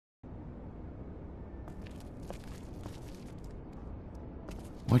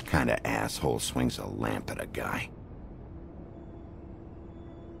What kind of asshole swings a lamp at a guy?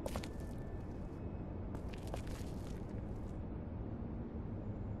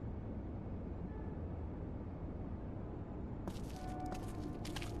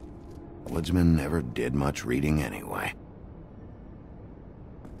 Woodsman never did much reading anyway.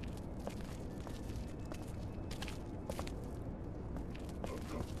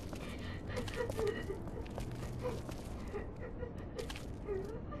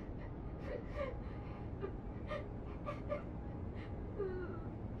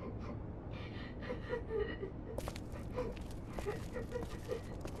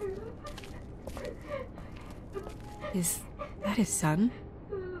 Is that his son?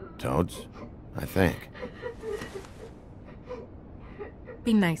 Toads? I think.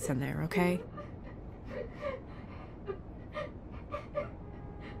 Be nice in there, okay?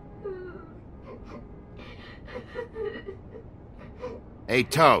 Hey,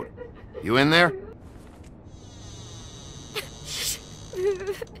 Toad. You in there?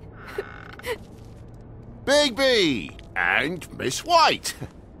 Bigby! And Miss White!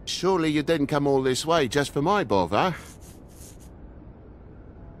 Surely you didn't come all this way just for my bother?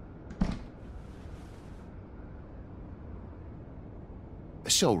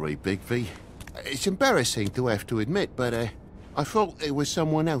 Sorry, Bigby. It's embarrassing to have to admit, but I thought there was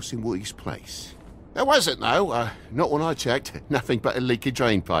someone else in Woody's place. There wasn't, though. Not when I checked. Nothing but a leaky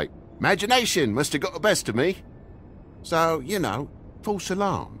drain pipe. Imagination must have got the best of me. So, you know, false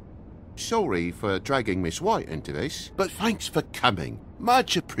alarm. Sorry for dragging Miss White into this, but thanks for coming.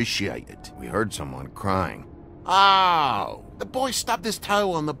 Much appreciated. We heard someone crying. Oh, the boy stubbed his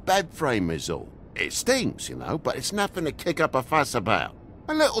toe on the bed frame is all. It stings, you know, but it's nothing to kick up a fuss about.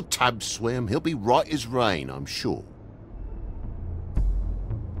 A little tub swim, he'll be right as rain, I'm sure.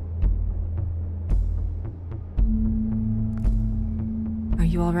 Are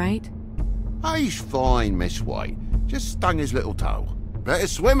you all right? He's fine, Miss White. Just stung his little toe. Better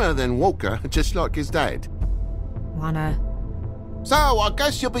swimmer than walker, just like his dad. Wanna... So, I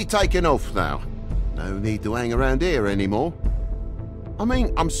guess you'll be taking off now. No need to hang around here anymore. I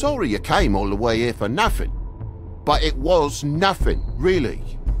mean, I'm sorry you came all the way here for nothing. But it was nothing, really.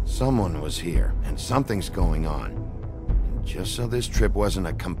 Someone was here, and something's going on. And just so this trip wasn't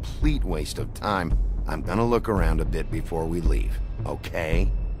a complete waste of time, I'm gonna look around a bit before we leave,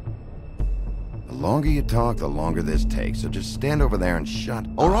 okay? The longer you talk, the longer this takes, so just stand over there and shut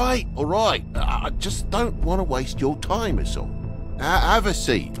up. All right. I just don't want to waste your time, is all. Have a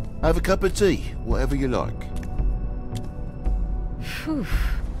seat. Have a cup of tea, whatever you like. Phew.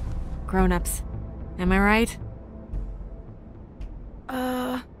 Grown-ups. Am I right?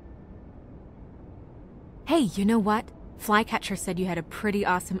 Hey, you know what? Flycatcher said you had a pretty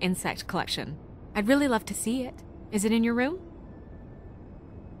awesome insect collection. I'd really love to see it. Is it in your room?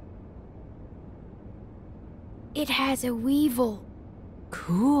 It has a weevil.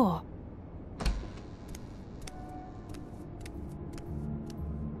 Cool.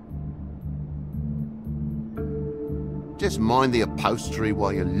 Just mind the upholstery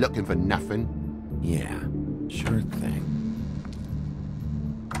while you're looking for nothing. Yeah, sure thing.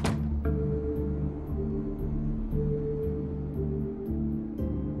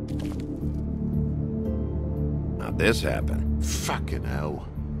 How'd this happen? Fucking hell.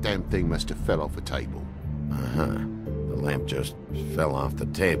 Damn thing must have fell off a table. Uh-huh. The lamp just fell off the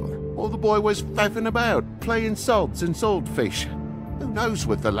table. Or the boy was faffing about, playing sods and swordfish. Who knows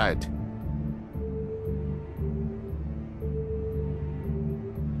with the lad?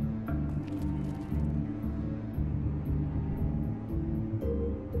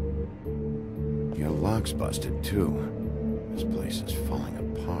 Your lock's busted, too. This place is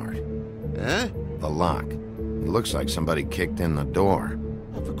falling apart. Eh? The lock. It looks like somebody kicked in the door.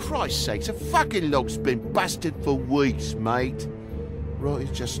 Oh, for Christ's sakes, a fucking lock's been busted for weeks, mate. Right,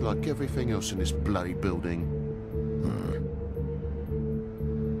 it's just like everything else in this bloody building.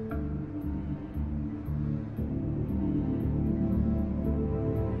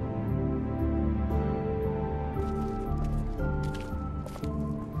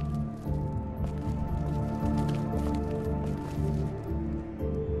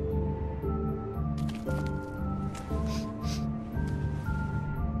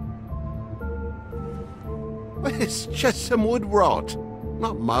 It's just some wood rot.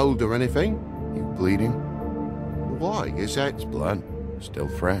 Not mold or anything. You bleeding? Why? Is that... It's blood. Still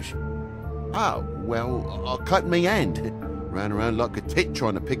fresh. Oh, well, I cut me hand. Ran around like a tit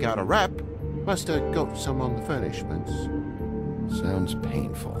trying to pick out a wrap. Must have got some on the furnishments. Sounds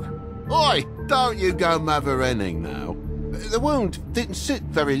painful. Oi! Don't you go mother-henning now. The wound didn't sit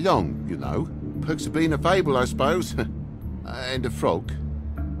very long, you know. Perks of being a fable, I suppose. And a frog.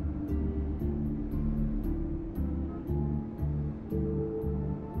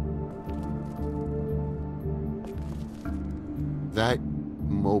 that?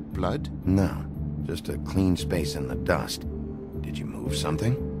 More blood? No, just a clean space in the dust. Did you move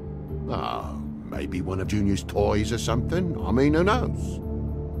something? Oh, maybe one of Junior's toys or something? I mean, who knows?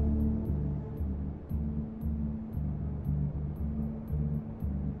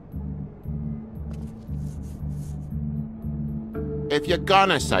 If you're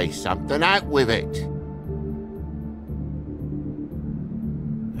gonna say something, out with it.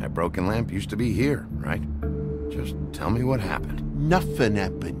 That broken lamp used to be here, right? Just tell me what happened. Nothing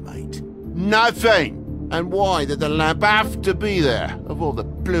happened, mate. Nothing! And why did the lamp have to be there, of all the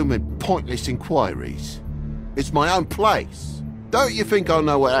bloomin' pointless inquiries? It's my own place. Don't you think I'll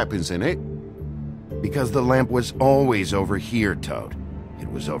know what happens in it? Because the lamp was always over here, Toad.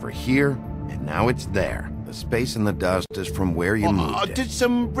 It was over here, and now it's there. The space in the dust is from where you moved I it. did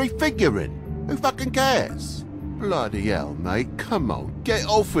some refiguring. Who fucking cares? Bloody hell, mate. Come on, get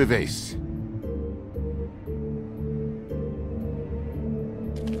off with this.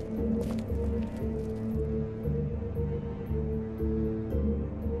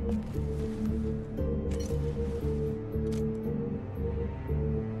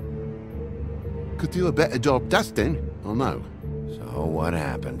 Could do a better job dusting, I know. So what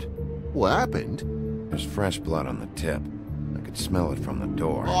happened? What happened? There's fresh blood on the tip. I could smell it from the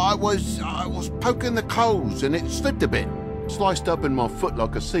door. I was poking the coals and it slipped a bit. Sliced up in my foot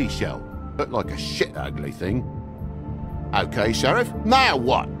like a seashell. Looked like a shit ugly thing. Okay, Sheriff, now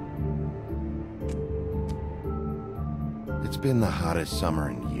what? It's been the hottest summer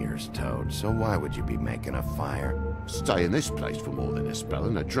in years, Toad, so why would you be making a fire? Stay in this place for more than a spell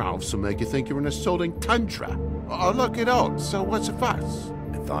and the drafts will make you think you're in a sodding tundra. Oh, look it odd, so what's the fuss?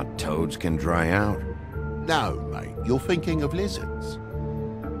 I thought toads can dry out. No, mate, you're thinking of lizards.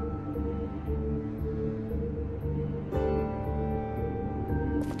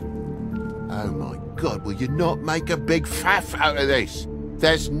 Oh my God, will you not make a big faff out of this?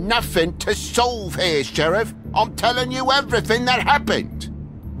 There's nothing to solve here, Sheriff. I'm telling you everything that happened.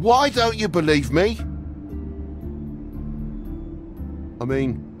 Why don't you believe me? I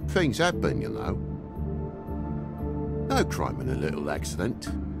mean, things happen, you know. No crime in a little accident.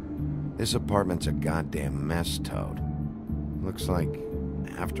 This apartment's a goddamn mess, Toad. Looks like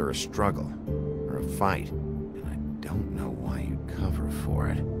after a struggle or a fight. And I don't know why you'd cover for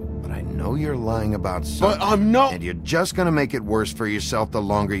it. But I know you're lying about something. But I'm not. And you're just gonna make it worse for yourself the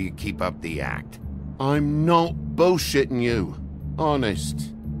longer you keep up the act. I'm not bullshitting you.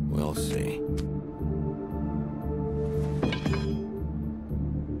 Honest. We'll see.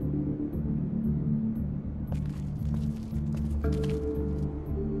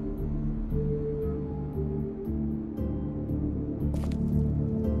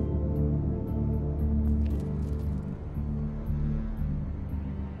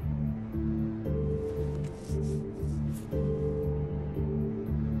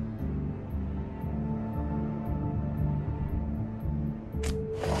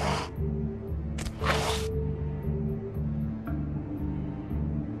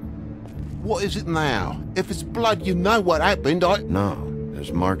 What is it now? If it's blood, you know what happened. No,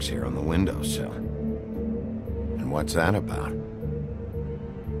 there's marks here on the windowsill. And what's that about?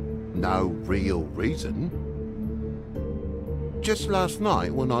 No real reason. Just last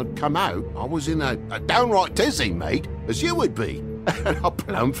night, when I'd come out, I was in a downright tizzy, mate, as you would be. And I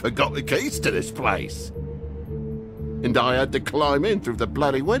plumb forgot the keys to this place. And I had to climb in through the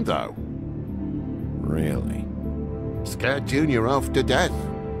bloody window. Really? Scared Junior off to death.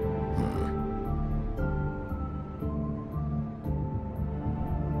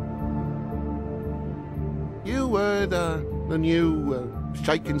 You heard the new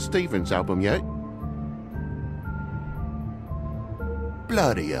Shakin' Stevens album yet?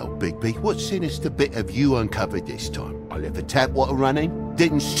 Bloody hell, Bigby, what sinister bit have you uncovered this time? I left the tap water running,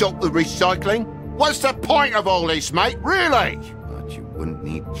 didn't stop the recycling. What's the point of all this, mate, really? Thought you wouldn't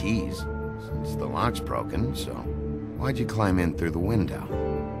need keys, since the lock's broken, so why'd you climb in through the window?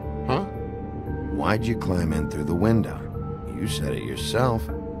 Huh? Why'd you climb in through the window? You said it yourself.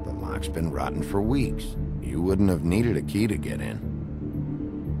 The lock's been rotten for weeks. You wouldn't have needed a key to get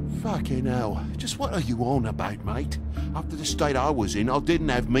in. Fucking hell, just what are you on about, mate? After the state I was in, I didn't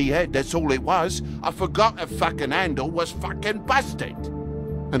have me head, that's all it was. I forgot the fucking handle was fucking busted.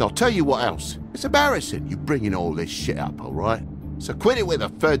 And I'll tell you what else. It's embarrassing you bringing all this shit up, alright? So quit it with a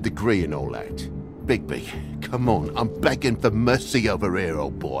third degree and all that. Bigby, come on, I'm begging for mercy over here,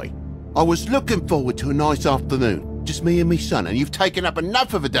 old boy. I was looking forward to a nice afternoon, just me and me son, and you've taken up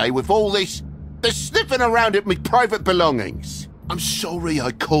enough of a day with all this sniffing around at me private belongings. I'm sorry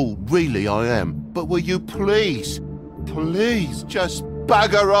I called, really I am. But will you please just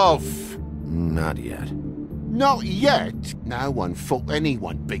bugger off? Not yet. Not yet. No one fought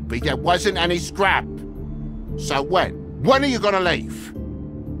anyone, Bigby. There wasn't any scrap. So when? When are you gonna leave?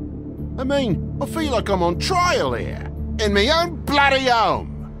 I mean, I feel like I'm on trial here. In my own bloody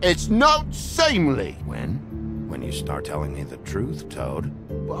home. It's not seemly. When you start telling me the truth, Toad.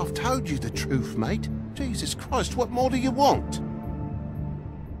 But I've told you the truth, mate. Jesus Christ, what more do you want?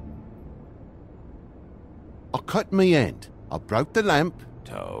 I cut me end. I broke the lamp.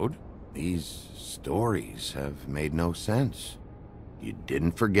 Toad, these stories have made no sense. You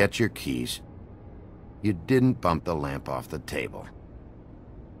didn't forget your keys. You didn't bump the lamp off the table.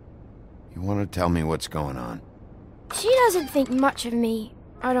 You want to tell me what's going on? She doesn't think much of me,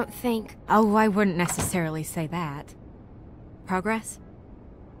 I don't think. Oh, I wouldn't necessarily say that. Progress?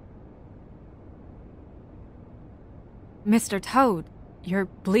 Mr. Toad, you're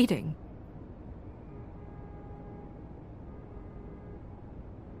bleeding.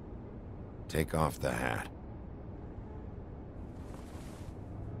 Take off the hat.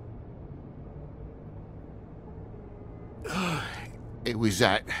 It was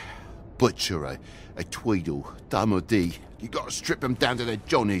that butcher, a Tweedle, Dumody. You gotta strip them down to their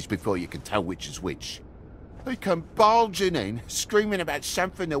johnnies before you can tell which is which. He come bulging in, screaming about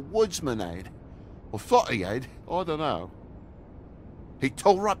something the woodsman had. Or thought he had, I don't know. He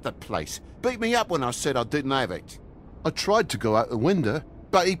tore up the place, beat me up when I said I didn't have it. I tried to go out the window,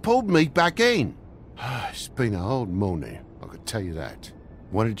 but he pulled me back in. It's been a hard morning, I could tell you that.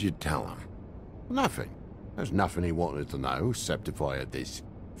 What did you tell him? Nothing. There's nothing he wanted to know, except if I had this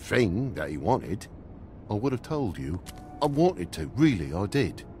thing that he wanted. I would have told you. I wanted to, really, I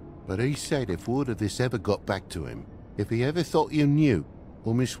did. But he said if word of this ever got back to him, if he ever thought you knew,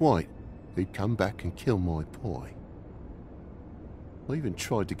 or Miss White, he'd come back and kill my boy. I even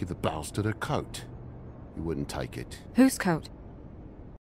tried to give the bastard a coat. He wouldn't take it. Whose coat?